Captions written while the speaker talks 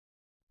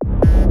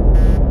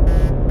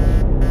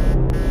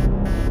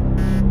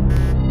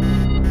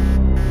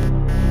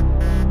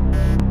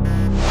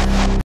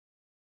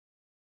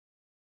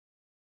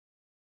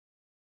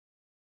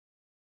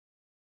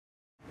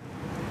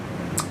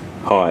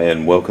Hi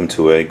and welcome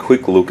to a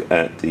quick look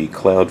at the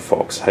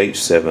CloudFox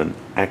H7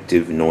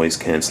 active noise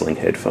cancelling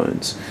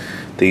headphones.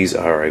 These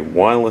are a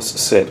wireless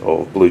set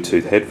of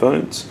Bluetooth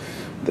headphones.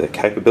 The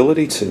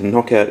capability to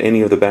knock out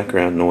any of the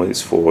background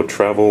noise for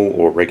travel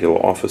or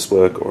regular office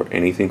work or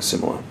anything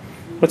similar.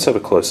 Let's have a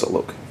closer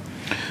look.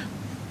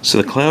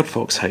 So the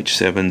CloudFox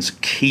H7's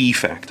key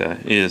factor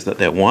is that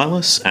they're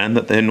wireless and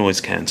that they're noise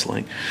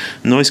cancelling.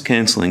 Noise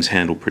cancelling is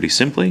handled pretty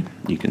simply.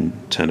 You can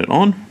turn it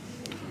on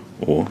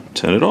or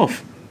turn it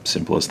off.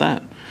 Simple as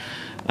that.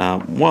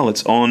 While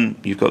it's on,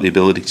 you've got the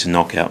ability to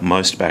knock out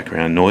most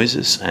background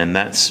noises, and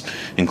that's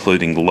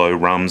including low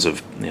rums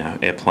of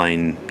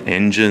airplane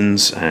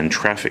engines and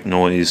traffic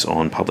noise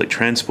on public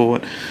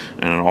transport.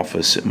 In an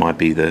office, it might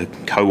be the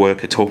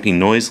co-worker talking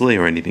noisily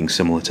or anything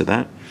similar to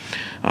that.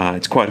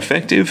 It's quite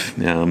effective,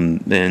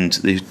 and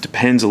it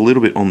depends a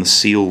little bit on the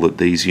seal that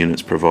these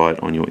units provide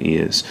on your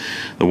ears.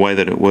 The way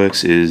that it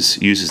works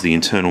is uses the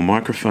internal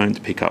microphone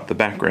to pick up the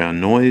background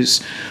noise,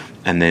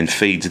 and then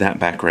feeds that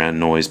background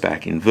noise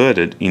back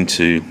inverted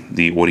into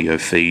the audio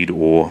feed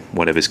or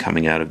whatever's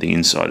coming out of the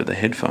inside of the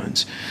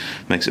headphones.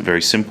 Makes it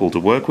very simple to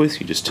work with.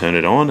 You just turn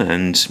it on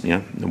and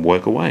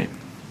work away.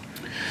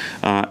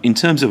 In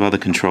terms of other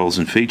controls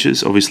and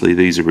features, obviously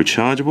these are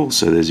rechargeable,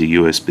 so there's a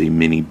USB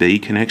Mini B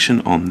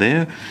connection on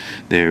there.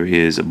 There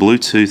is a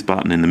Bluetooth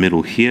button in the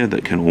middle here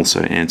that can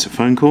also answer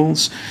phone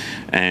calls,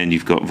 and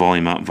you've got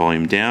volume up,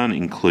 volume down,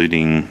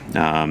 including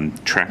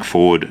track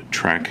forward,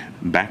 track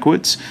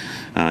backwards,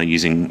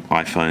 using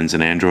iPhones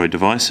and Android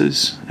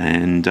devices,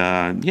 and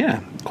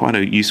yeah, quite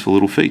a useful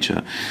little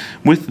feature.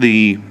 With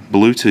the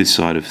Bluetooth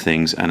side of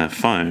things and a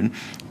phone,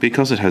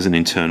 because it has an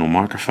internal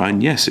microphone,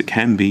 yes, it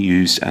can be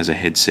used as a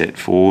headset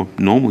for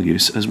normal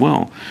use as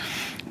well.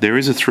 There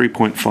is a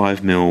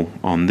 3.5mm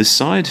on this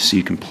side, so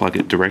you can plug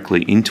it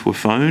directly into a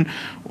phone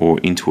or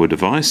into a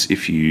device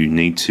if you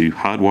need to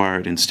hardwire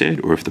it instead,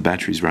 or if the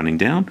battery's running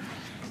down.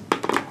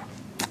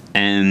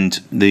 And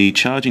the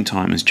charging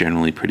time is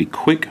generally pretty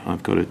quick.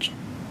 I've got it.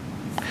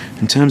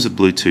 In terms of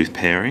Bluetooth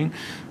pairing,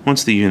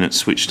 once the unit's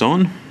switched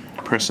on,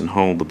 press and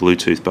hold the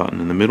Bluetooth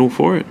button in the middle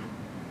for it.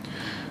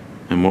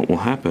 And what will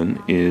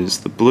happen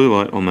is the blue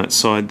light on that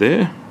side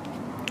there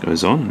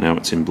goes on. Now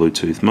it's in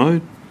Bluetooth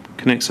mode,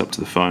 connects up to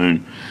the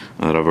phone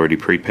that I've already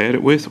prepared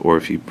it with, or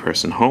if you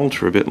press and hold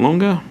for a bit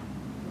longer,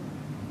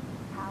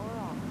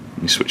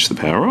 you switch the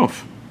power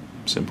off.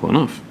 Simple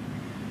enough.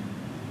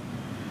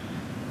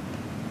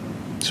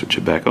 Switch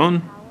it back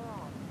on.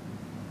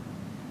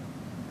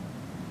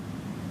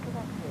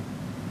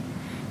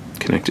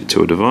 Connect it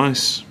to a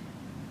device.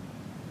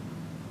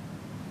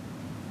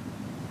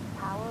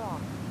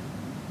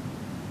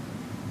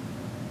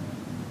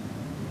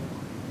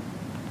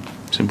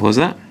 Simple as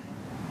that.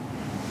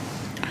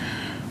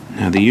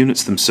 Now the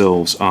units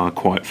themselves are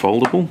quite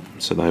foldable,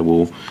 so they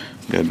will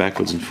go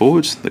backwards and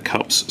forwards. The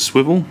cups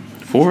swivel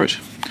for it,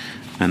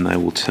 and they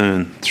will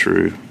turn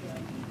through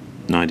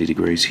 90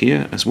 degrees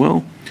here as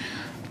well.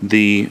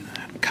 The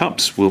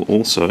cups will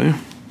also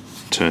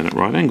turn at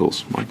right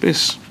angles, like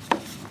this,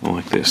 or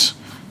like this,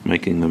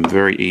 making them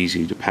very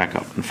easy to pack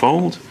up and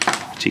fold,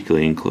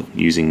 particularly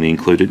using the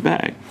included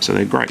bag. So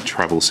they're a great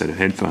travel set of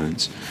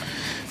headphones.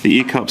 The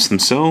ear cups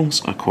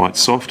themselves are quite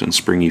soft and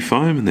springy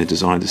foam, and they're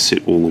designed to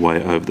sit all the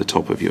way over the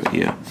top of your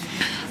ear.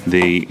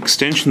 The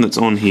extension that's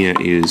on here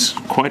is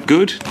quite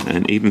good,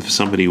 and even for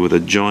somebody with a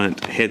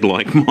giant head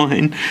like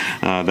mine,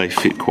 they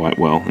fit quite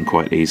well and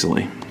quite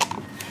easily.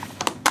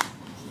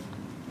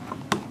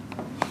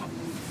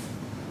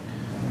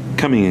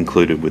 Coming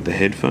included with the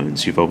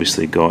headphones, you've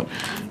obviously got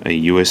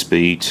a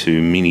USB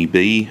to Mini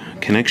B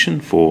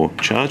connection for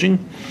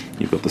charging.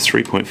 You've got the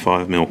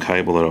 3.5mm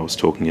cable that I was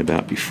talking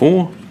about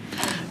before,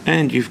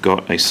 and you've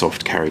got a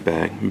soft carry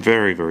bag.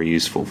 Very, very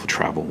useful for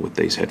travel with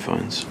these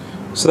headphones.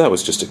 So that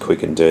was just a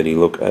quick and dirty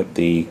look at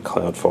the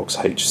CloudFox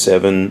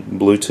H7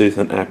 Bluetooth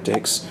and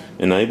aptX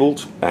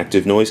enabled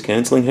active noise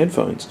cancelling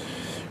headphones.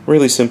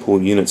 Really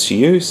simple units to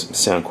use,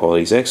 sound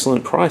quality is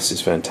excellent, price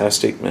is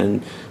fantastic,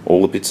 and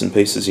all the bits and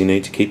pieces you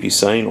need to keep you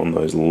sane on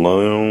those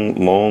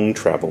long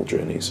travel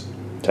journeys.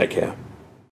 Take care.